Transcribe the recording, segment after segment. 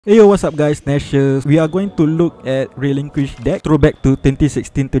Hey yo, what's up guys, Nashers. We are going to look at Relinquished deck, throwback to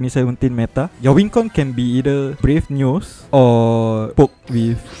 2016-2017 meta. Your win con can be either Brave Neos or Poke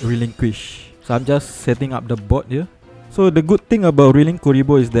with Relinquish. So I'm just setting up the board here. So the good thing about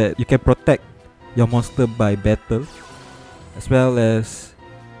Relinqkuriboh is that you can protect your monster by battle, as well as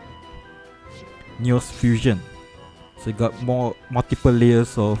Neos Fusion. So you got multiple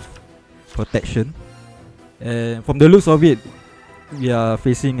layers of protection. And from the looks of it, we are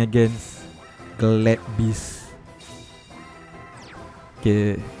facing against Glad Beast.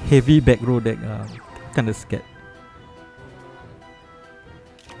 Okay, heavy back row deck. Kinda scared.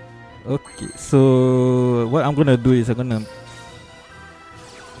 Okay, so what I'm gonna do is I'm gonna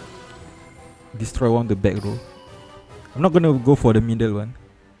destroy one of the back row. I'm not gonna go for the middle one.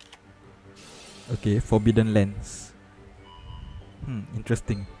 Okay, Forbidden Lands.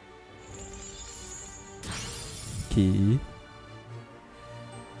 Interesting. Okay.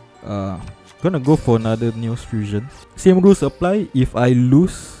 Gonna go for another Neos Fusion. Same rules apply. If I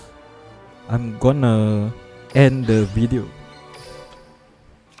lose, I'm gonna end the video.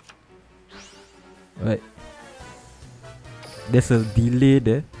 Right. There's a delay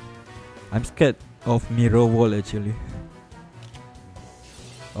there. I'm scared of mirror wall actually.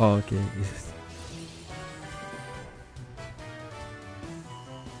 Oh, okay.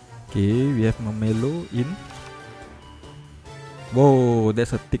 Okay, we have Mamelo in. Whoa,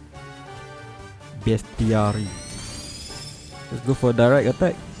 that's a thick bestiary. Let's go for direct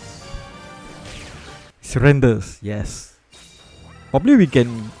attack. Surrenders, yes. Probably we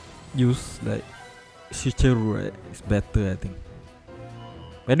can use like Shichiru, right? It's better, I think.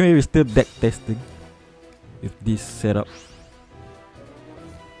 Anyway, we're still deck testing with this setup.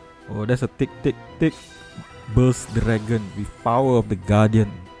 Oh, that's a thick burst dragon with power of the guardian.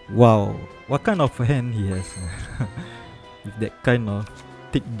 Wow, what kind of hand he has? With that kind of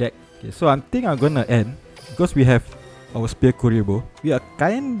thick deck. Okay, so I think I'm gonna end because we have our Yugioh. We are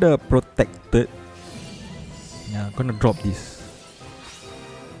kinda protected. Yeah, I'm gonna drop this.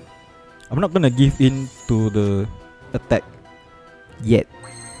 I'm not gonna give in to the attack yet.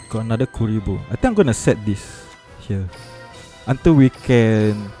 Got another Yugioh. I think I'm gonna set this here until we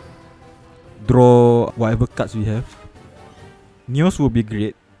can draw whatever cards we have. Neos will be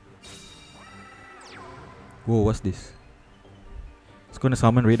great. Whoa, what's this? It's gonna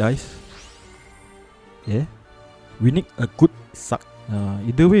summon red eyes. Yeah, we need a good suck.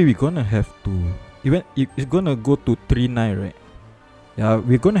 Either way, we're gonna have to. Even if it's gonna go to 3-9, right? Yeah,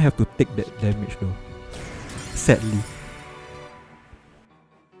 we're gonna have to take that damage though. Sadly.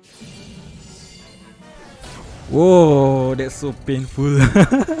 Whoa, that's so painful.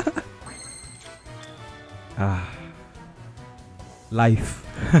 Life.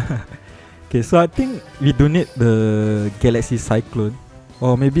 Okay, so I think we don't need the Galaxy Cyclone,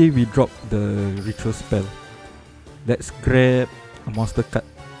 or maybe we drop the Ritual Spell. Let's grab a monster card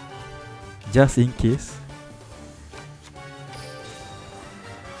just in case.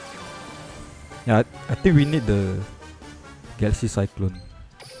 Yeah, I think we need the Galaxy Cyclone.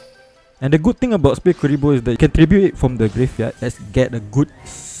 And the good thing about Yugioh is that you can tribute it from the graveyard. Let's get a good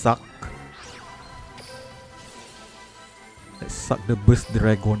suck. Let's suck the Burst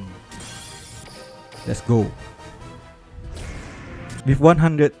Dragon. Let's go. With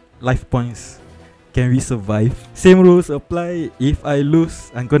 100 life points, can we survive? Same rules apply. If I lose,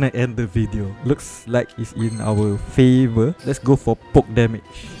 I'm gonna end the video. Looks like it's in our favor. Let's go for poke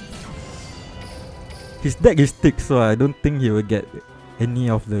damage. His deck is thick, so I don't think he will get any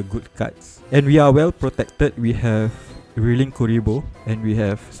of the good cards. And we are well protected. We have Relinqkuriboh and we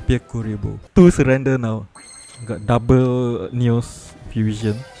have Yugioh. 2 surrender now. Got double Neos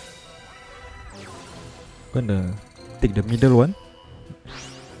Fusion. Gonna take the middle one.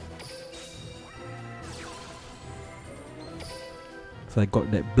 So I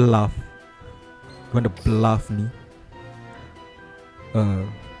got that bluff. Gonna bluff me.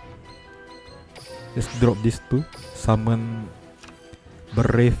 Let's drop these 2. Summon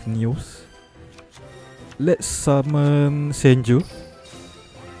Brave Neos. Let's summon Senju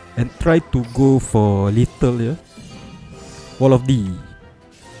and try to go for little here. Wall of D.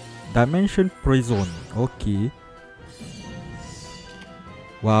 Dimension Poison. Okay.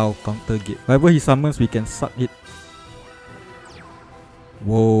 Wow, counter gate. Whatever he summons, we can suck it.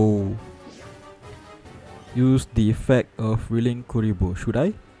 Whoa. Use the effect of Relinqkuriboh. Should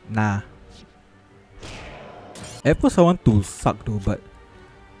I? Nah. At first I want to suck though, but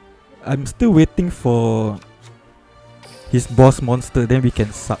I'm still waiting for his boss monster, then we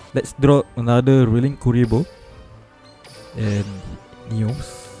can suck. Let's draw another Relinqkuriboh and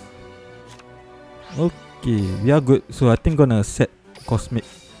Neos. Okay, we are good. So I think gonna set Cosmic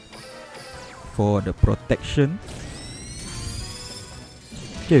for the protection.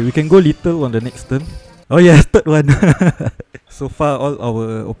 Okay, we can go little on the next turn. Oh yeah, third one. So far all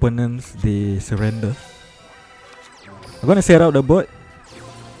our opponents, they surrender. I'm gonna set out the board.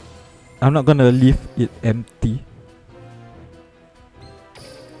 I'm not gonna leave it empty.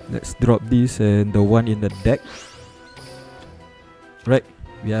 Let's drop this and the one in the deck. Right,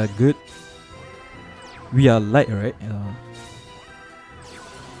 we are good. We are light, right?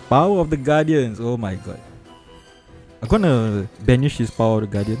 Power of the Guardians. Oh my god. I'm gonna banish his Power of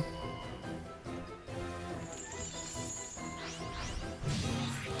the Guardian.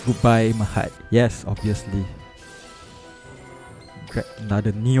 Goodbye, Mahat. Yes, obviously. Grab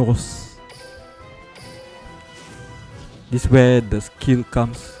another Neos. This is where the skill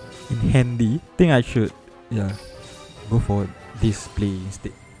comes in handy. Think I should, yeah, go for this play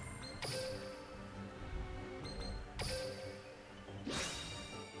instead.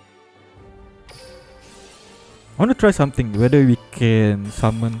 I want to try something, whether we can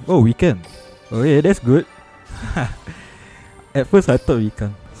summon. Oh, we can. Oh yeah, that's good. At first I thought we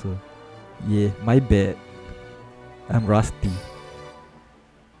can't. So yeah, my bad. I'm rusty.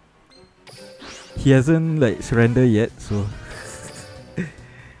 He hasn't like surrendered yet, so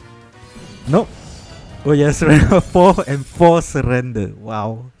nope. Oh yeah, surrender 4 and 4 surrender.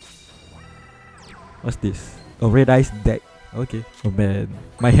 Wow. What's this? Oh, red ice deck. Okay. Oh man,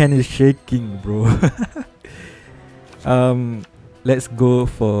 my hand is shaking, bro. Let's go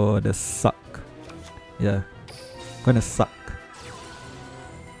for the suck. Yeah, gonna suck.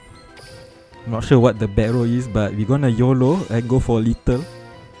 I'm not sure what the back row is, but we're gonna YOLO and go for little.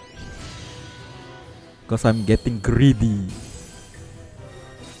 Cause I'm getting greedy.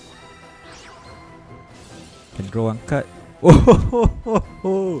 Can draw one card.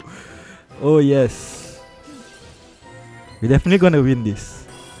 Oh yes. We're definitely gonna win this.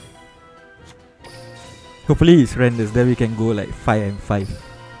 Hopefully it surrenders, then we can go like 5 and 5.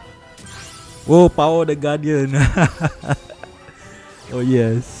 Whoa, Power the Guardian. Oh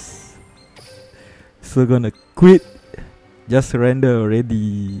yes. So gonna quit. Just surrender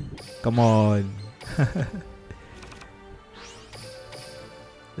already. Come on.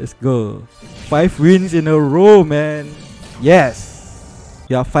 Let's go. 5 wins in a row, man. Yes.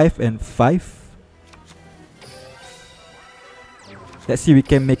 We are 5 and 5. Let's see, we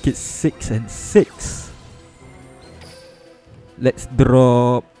can make it 6 and 6. Let's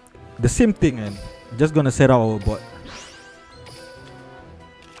drop the same thing, man. Just gonna set out our board.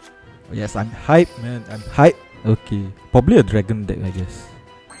 Oh, yes, I'm hyped, man. I'm hyped. Okay, probably a dragon deck, I guess.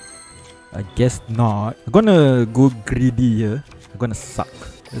 I guess not. I'm gonna go greedy here. I'm gonna suck.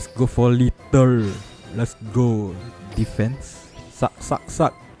 Let's go for little. Let's go. Defense. Suck, suck,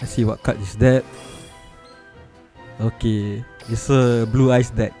 suck. Let's see what card is that. Okay, it's a blue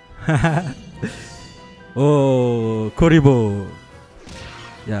ice deck. Oh, Yugioh.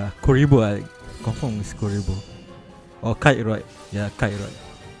 Yeah, Yugioh. I confirm it's Yugioh. Oh, Kite right. Yeah, Kite right.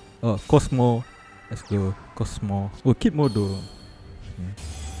 Oh, Cosmo. Let's go. Cosmo. Oh, keep Modo.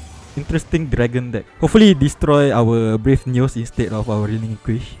 Interesting dragon deck. Hopefully destroy our Brave Neos instead of our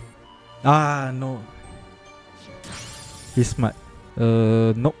Relinquished. Ah, no. He's smart.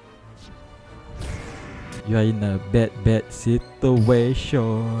 Nope. You are in a bad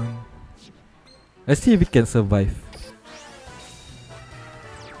situation. Let's see if we can survive.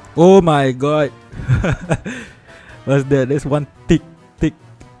 Oh my god. What's that? There's one thick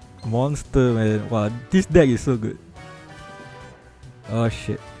monster, man. Wow, this deck is so good. Oh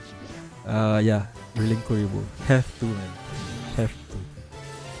shit. Yeah, Relinqkuriboh. Have to, man. Have to.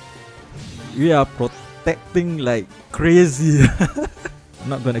 We are protecting like crazy. I'm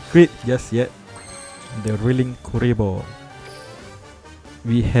not gonna quit just yet. The Relinqkuriboh.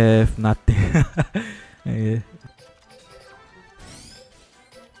 We have nothing. Okay.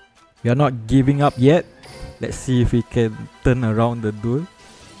 We are not giving up yet. Let's see if we can turn around the duel.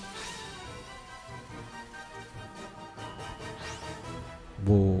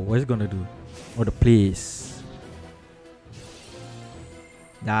 Whoa, what is it gonna do? Oh, the place.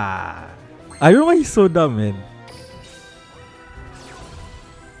 Ah, I don't know why he's so dumb, man.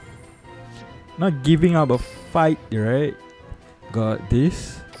 Not giving up a fight, right? Got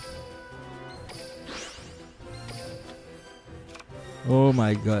this. Oh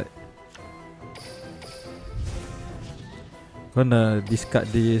my god. Gonna discard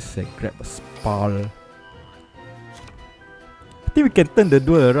this and grab a spell. I think we can turn the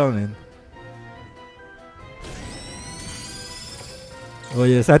duel around, man. Oh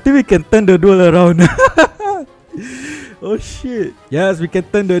yes, I think we can turn the duel around. Oh shit. Yes, we can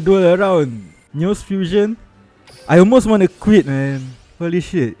turn the duel around. Neos fusion. I almost want to quit, man. Holy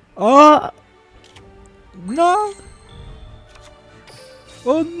shit. Oh, No!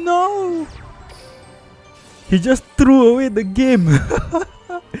 Oh no! He just threw away the game.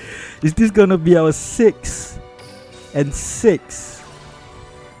 Is this gonna be our 6 and 6?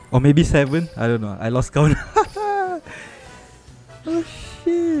 Or maybe 7? I don't know. I lost count. Oh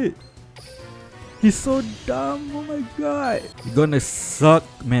shit. He's so dumb. Oh my god. You're gonna suck,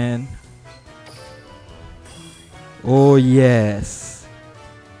 man. Oh yes.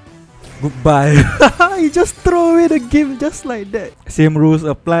 Goodbye. He just throw away the game just like that. Same rules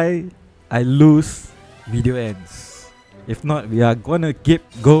apply. I lose. Video ends. If not, we are gonna keep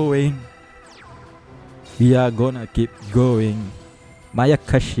going. We are gonna keep going.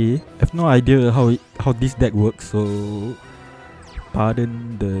 Mayakashi. I have no idea how this deck works, so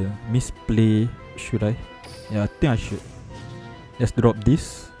pardon the misplay. Should I? Yeah, I think I should. Let's drop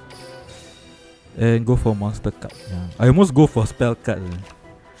this and go for monster card. Yeah. I almost go for spell card.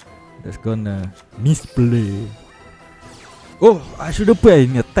 That's gonna misplay. Oh, I should have put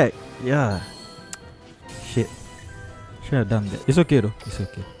in attack. Yeah. Shit. Should have done that. It's okay though. It's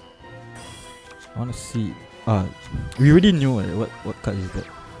okay. I wanna see. We already knew what card is that.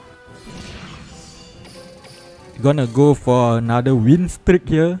 Gonna go for another win streak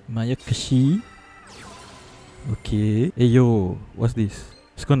here. Mayakashi. Okay. Hey yo, what's this?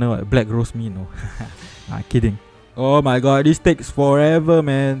 It's gonna black roast me, no? Nah, kidding. Oh my god, this takes forever,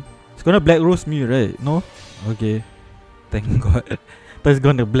 man. It's gonna black roast me, right? No? Okay. Thank god. But it's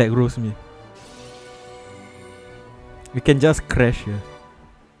gonna black roast me. We can just crash here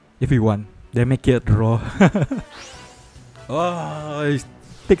if we want. Then make it a draw. Oh, it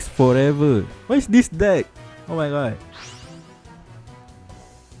takes forever. What is this deck? Oh my god.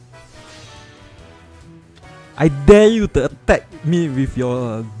 I dare you to attack me with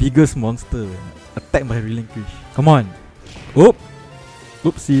your biggest monster. Attack my Relinquish. Come on. Oop.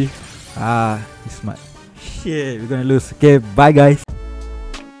 Oopsie. He's smart. Shit, we're gonna lose. Okay, bye guys.